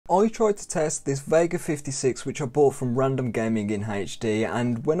I tried to test this Vega 56 which I bought from Random Gaming in HD,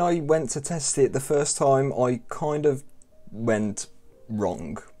 and when I went to test it the first time I kind of went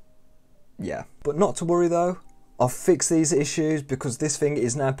wrong. Yeah, but not to worry though, I've fixed these issues because this thing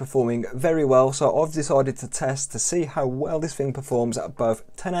is now performing very well, so I've decided to test to see how well this thing performs at both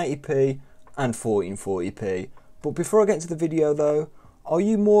 1080p and 1440p. But before I get into the video though, are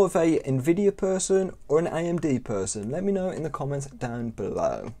you more of a Nvidia person or an AMD person? Let me know in the comments down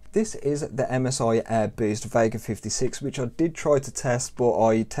below. This is the MSI Air Boost Vega 56, which I did try to test, but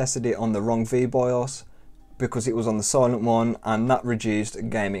I tested it on the wrong VBIOS because it was on the silent one, and that reduced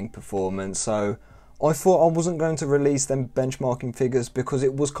gaming performance. So I thought I wasn't going to release them benchmarking figures because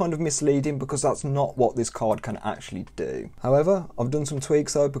it was kind of misleading, because that's not what this card can actually do. However, I've done some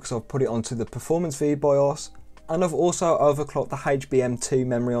tweaks though, because I've put it onto the performance VBIOS, and I've also overclocked the HBM2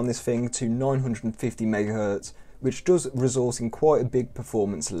 memory on this thing to 950 MHz, which does result in quite a big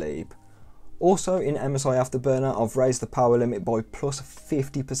performance leap. Also in MSI Afterburner, I've raised the power limit by plus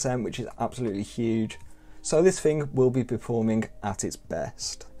 50%, which is absolutely huge. So this thing will be performing at its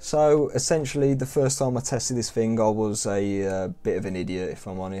best. So essentially the first time I tested this thing I was a bit of an idiot, if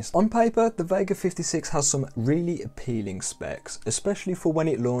I'm honest. On paper the Vega 56 has some really appealing specs, especially for when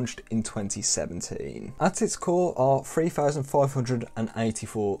it launched in 2017. At its core are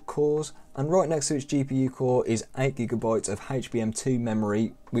 3584 cores, and right next to its GPU core is 8GB of HBM2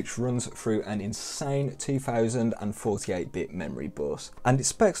 memory, which runs through an insane 2048-bit memory bus. And it's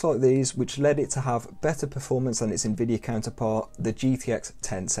specs like these which led it to have better performance than its Nvidia counterpart, the GTX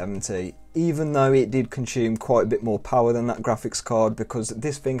 1070, even though it did consume quite a bit more power than that graphics card, because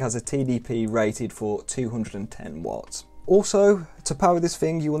this thing has a TDP rated for 210 watts. Also, to power this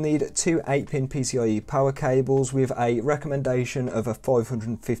thing you will need two 8-pin PCIe power cables with a recommendation of a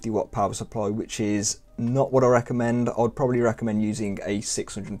 550 watt power supply, which is not what I recommend. I'd probably recommend using a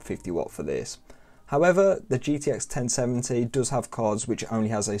 650 watt for this. However, the GTX 1070 does have cards which only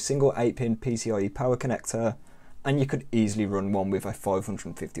has a single 8-pin PCIe power connector, and you could easily run one with a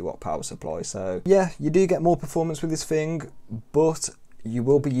 550 watt power supply. So yeah, you do get more performance with this thing, but you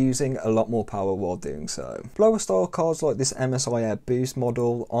will be using a lot more power while doing so. Blower style cards like this MSI Air Boost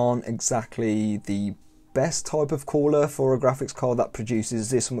model aren't exactly the best type of cooler for a graphics card that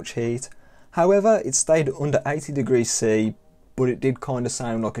produces this much heat. However, it stayed under 80 degrees C, but it did kind of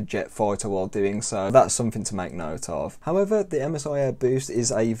sound like a jet fighter while doing so. That's something to make note of. However, the MSI Air Boost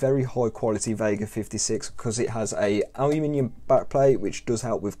is a very high quality Vega 56 because it has a aluminium backplate, which does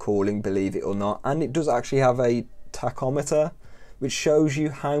help with cooling, believe it or not, and it does actually have a tachometer which shows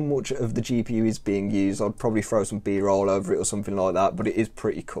you how much of the GPU is being used. I'd probably throw some B-roll over it or something like that, but it is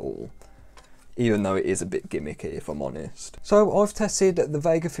pretty cool, even though it is a bit gimmicky if I'm honest. So I've tested the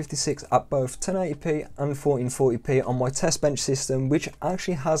Vega 56 at both 1080p and 1440p on my test bench system, which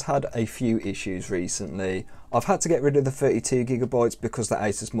actually has had a few issues recently. I've had to get rid of the 32GB because the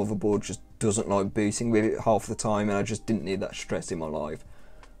Asus motherboard just doesn't like booting with it half the time, and I just didn't need that stress in my life.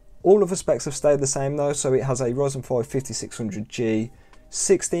 All other specs have stayed the same though, so it has a Ryzen 5 5600G,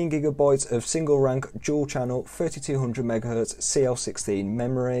 16GB of single rank dual channel 3200 MHz CL16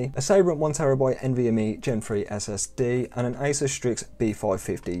 memory, a Sabrent 1TB NVMe Gen 3 SSD, and an Asus Strix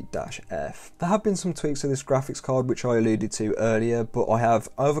B550-F. There have been some tweaks to this graphics card which I alluded to earlier, but I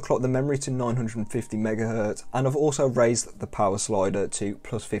have overclocked the memory to 950 MHz, and I've also raised the power slider to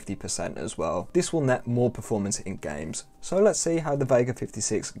plus 50% as well. This will net more performance in games. So let's see how the Vega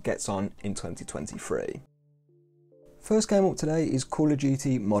 56 gets on in 2023. First game up today is Call of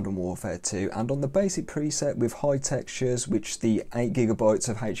Duty Modern Warfare 2, and on the basic preset with high textures, which the 8GB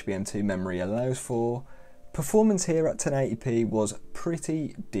of HBM2 memory allows for, performance here at 1080p was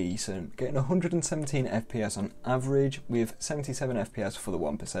pretty decent, getting 117 FPS on average with 77 FPS for the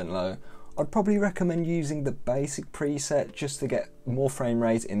 1% low. I'd probably recommend using the basic preset just to get more frame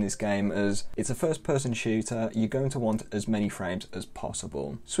rate in this game, as it's a first person shooter, you're going to want as many frames as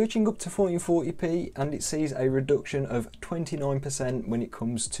possible. Switching up to 1440p and it sees a reduction of 29% when it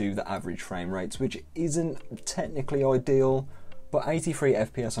comes to the average frame rates, which isn't technically ideal, but 83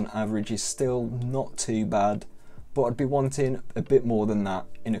 FPS on average is still not too bad, but I'd be wanting a bit more than that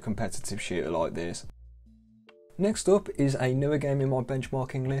in a competitive shooter like this. Next up is a newer game in my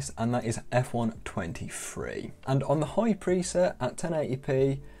benchmarking list, and that is F1 23. And on the high preset at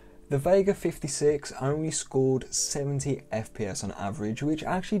 1080p, the Vega 56 only scored 70 FPS on average, which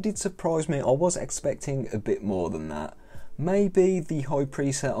actually did surprise me. I was expecting a bit more than that. Maybe the high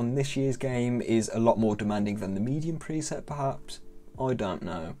preset on this year's game is a lot more demanding than the medium preset perhaps? I don't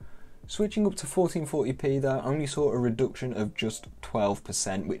know. Switching up to 1440p though only saw a reduction of just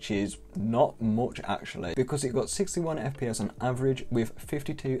 12%, which is not much actually, because it got 61 FPS on average with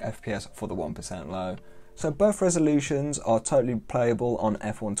 52 FPS for the 1% low. So both resolutions are totally playable on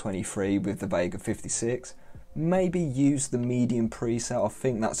F123 with the Vega 56. Maybe use the medium preset, I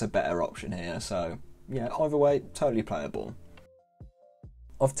think that's a better option here, so yeah, either way, totally playable.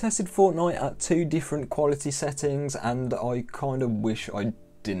 I've tested Fortnite at 2 different quality settings and I kind of wish I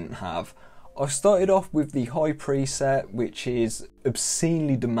didn't have. I started off with the high preset, which is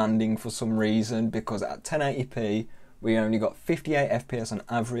obscenely demanding for some reason, because at 1080p we only got 58 FPS on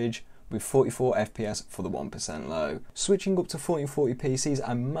average with 44 FPS for the 1% low. Switching up to 1440p sees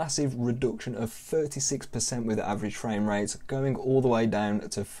a massive reduction of 36% with the average frame rates, going all the way down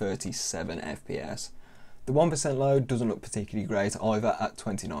to 37 FPS. The 1% low doesn't look particularly great either at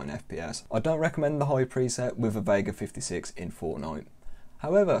 29 FPS. I don't recommend the high preset with a Vega 56 in Fortnite.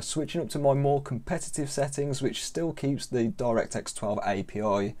 However, switching up to my more competitive settings, which still keeps the DirectX 12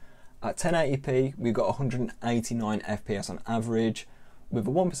 API, at 1080p we got 189 FPS on average, with a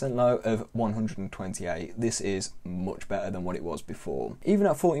 1% low of 128. This is much better than what it was before. Even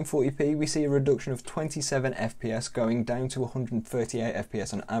at 1440p we see a reduction of 27 FPS, going down to 138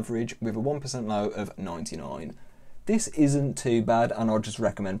 FPS on average with a 1% low of 99. This isn't too bad and I'd just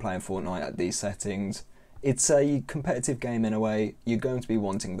recommend playing Fortnite at these settings. It's a competitive game in a way, you're going to be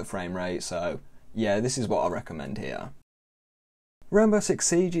wanting the frame rate, so yeah, this is what I recommend here. Rainbow Six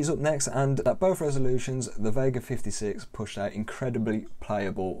Siege is up next, and at both resolutions the Vega 56 pushed out incredibly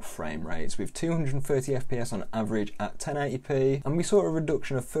playable frame rates with 230 FPS on average at 1080p, and we saw a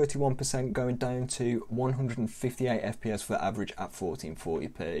reduction of 31% going down to 158 FPS for the average at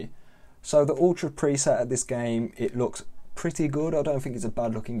 1440p. So the Ultra preset at this game, it looks pretty good. I don't think it's a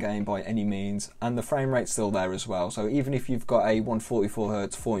bad looking game by any means, and the frame rate's still there as well, so even if you've got a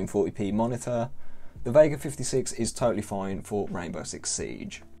 144Hz 1440p monitor, the Vega 56 is totally fine for Rainbow Six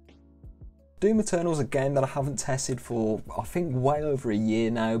Siege. Doom Eternal's a game that I haven't tested for I think way over a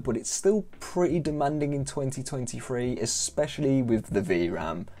year now, but it's still pretty demanding in 2023, especially with the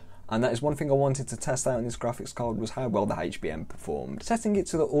VRAM. And that is one thing I wanted to test out on this graphics card, was how well the HBM performed. Setting it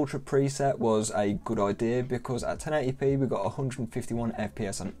to the Ultra preset was a good idea, because at 1080p we got 151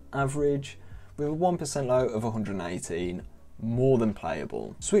 FPS on average with a 1% low of 118, more than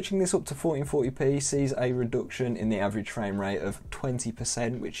playable. Switching this up to 1440p sees a reduction in the average frame rate of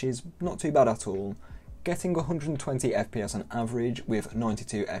 20%, which is not too bad at all, getting 120 FPS on average with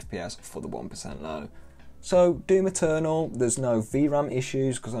 92 FPS for the 1% low. So Doom Eternal, there's no VRAM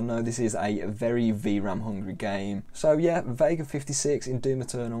issues because I know this is a very VRAM hungry game. So yeah, Vega 56 in Doom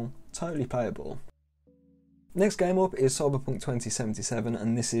Eternal, totally playable. Next game up is Cyberpunk 2077,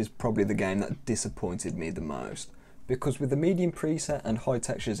 and this is probably the game that disappointed me the most, because with the medium preset and high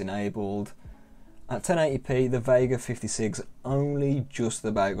textures enabled, at 1080p the Vega 56 only just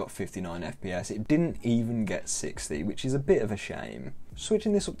about got 59 FPS, it didn't even get 60, which is a bit of a shame.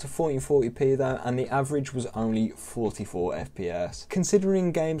 Switching this up to 1440p though, and the average was only 44 FPS.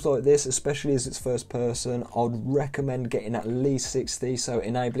 Considering games like this, especially as it's first person, I'd recommend getting at least 60, so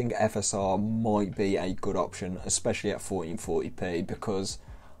enabling FSR might be a good option, especially at 1440p, because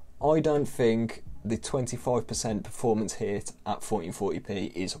I don't think the 25% performance hit at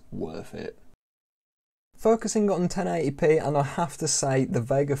 1440p is worth it. Focusing on 1080p, and I have to say the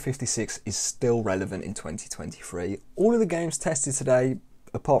Vega 56 is still relevant in 2023. All of the games tested today,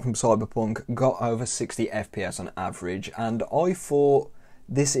 apart from Cyberpunk, got over 60 FPS on average, and I thought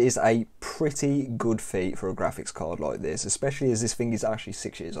this is a pretty good feat for a graphics card like this, especially as this thing is actually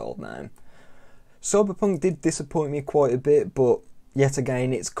 6 years old now. Cyberpunk did disappoint me quite a bit, but yet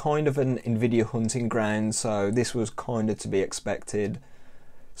again it's kind of an Nvidia hunting ground, so this was kind of to be expected.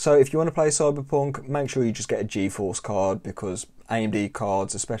 So if you want to play Cyberpunk, make sure you just get a GeForce card, because AMD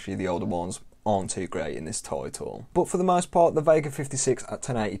cards, especially the older ones, aren't too great in this title. But for the most part, the Vega 56 at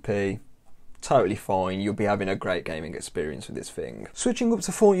 1080p, totally fine. You'll be having a great gaming experience with this thing. Switching up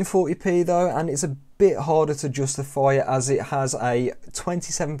to 1440p though, and it's a bit harder to justify it as it has a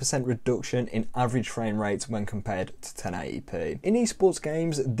 27% reduction in average frame rates when compared to 1080p. In esports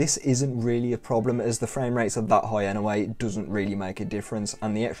games, this isn't really a problem, as the frame rates are that high anyway, it doesn't really make a difference,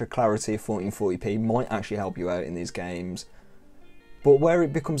 and the extra clarity of 1440p might actually help you out in these games. But where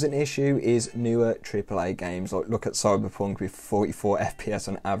it becomes an issue is newer AAA games, like look at Cyberpunk with 44 FPS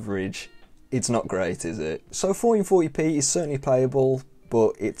on average. It's not great, is it? So 1440p is certainly playable,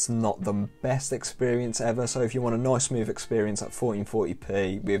 but it's not the best experience ever. So if you want a nice smooth experience at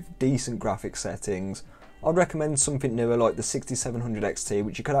 1440p with decent graphics settings, I'd recommend something newer like the 6700 XT,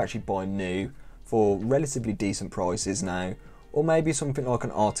 which you could actually buy new for relatively decent prices now, or maybe something like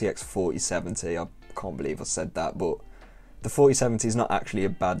an RTX 4070. I can't believe I said that, but the 4070 is not actually a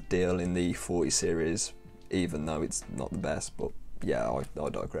bad deal in the 40 series, even though it's not the best, but yeah, I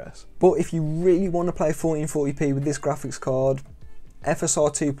digress. But if you really want to play 1440p with this graphics card, FSR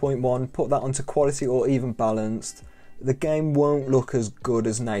 2.1, put that onto quality or even balanced. The game won't look as good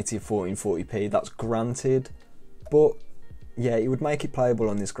as native 1440p, that's granted, but yeah, it would make it playable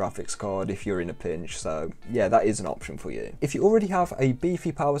on this graphics card if you're in a pinch, so yeah, that is an option for you. If you already have a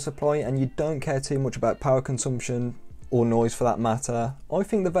beefy power supply and you don't care too much about power consumption, or noise for that matter, I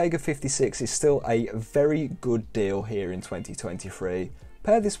think the Vega 56 is still a very good deal here in 2023.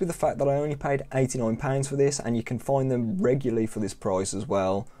 Pair this with the fact that I only paid £89 for this and you can find them regularly for this price as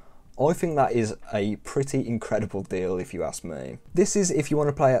well. I think that is a pretty incredible deal if you ask me. This is if you want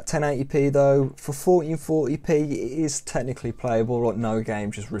to play at 1080p though. For 1440p it is technically playable, like no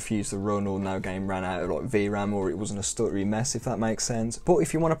game just refused to run or no game ran out of like VRAM or it wasn't a stuttery mess, if that makes sense. But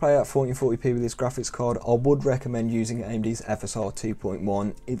if you want to play at 1440p with this graphics card, I would recommend using AMD's FSR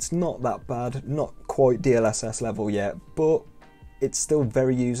 2.1. It's not that bad, not quite DLSS level yet, but it's still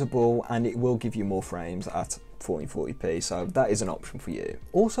very usable and it will give you more frames at 1440p, so that is an option for you.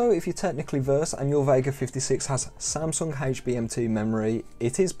 Also, if you're technically versed and your Vega 56 has Samsung HBM2 memory,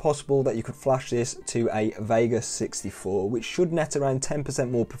 it is possible that you could flash this to a Vega 64, which should net around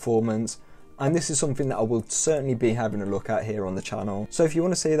 10% more performance, and this is something that I will certainly be having a look at here on the channel. So if you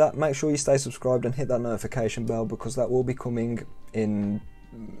want to see that, make sure you stay subscribed and hit that notification bell, because that will be coming in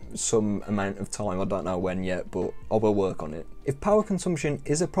some amount of time. I don't know when yet, but I will work on it. If power consumption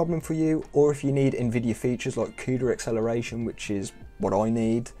is a problem for you, or if you need NVIDIA features like CUDA acceleration, which is what I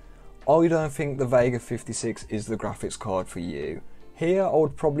need, I don't think the Vega 56 is the graphics card for you. Here I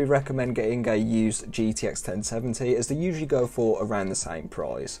would probably recommend getting a used GTX 1070, as they usually go for around the same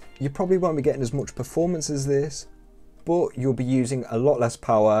price. You probably won't be getting as much performance as this, but you'll be using a lot less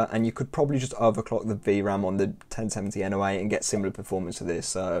power and you could probably just overclock the VRAM on the 1070 anyway and get similar performance to this,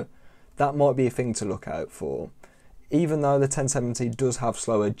 so that might be a thing to look out for. Even though the 1070 does have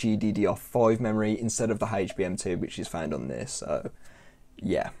slower GDDR5 memory instead of the HBM2 which is found on this, so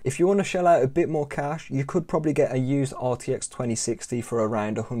yeah. If you want to shell out a bit more cash, you could probably get a used RTX 2060 for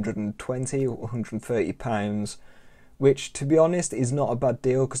around 120 or 130 pounds, which to be honest is not a bad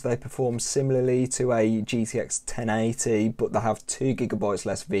deal because they perform similarly to a GTX 1080, but they have 2GB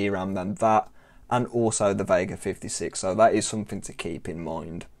less VRAM than that, and also the Vega 56, so that is something to keep in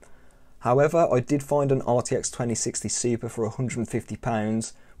mind. However, I did find an RTX 2060 Super for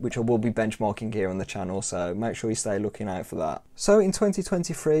 £150, which I will be benchmarking here on the channel, so make sure you stay looking out for that. So in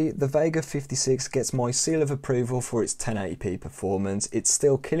 2023, the Vega 56 gets my seal of approval for its 1080p performance. It's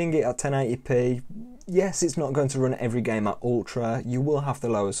still killing it at 1080p. Yes, it's not going to run every game at Ultra. You will have to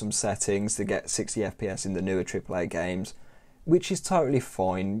lower some settings to get 60 FPS in the newer AAA games, which is totally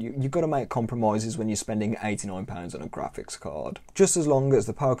fine. You've got to make compromises when you're spending £89 on a graphics card. Just as long as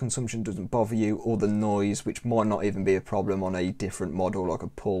the power consumption doesn't bother you, or the noise, which might not even be a problem on a different model like a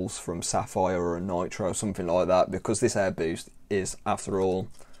Pulse from Sapphire or a Nitro or something like that, because this Air Boost is, after all,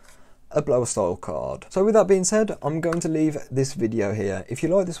 a blower style card. So with that being said, I'm going to leave this video here. If you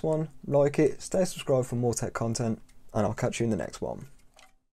like this one, like it, stay subscribed for more tech content, and I'll catch you in the next one.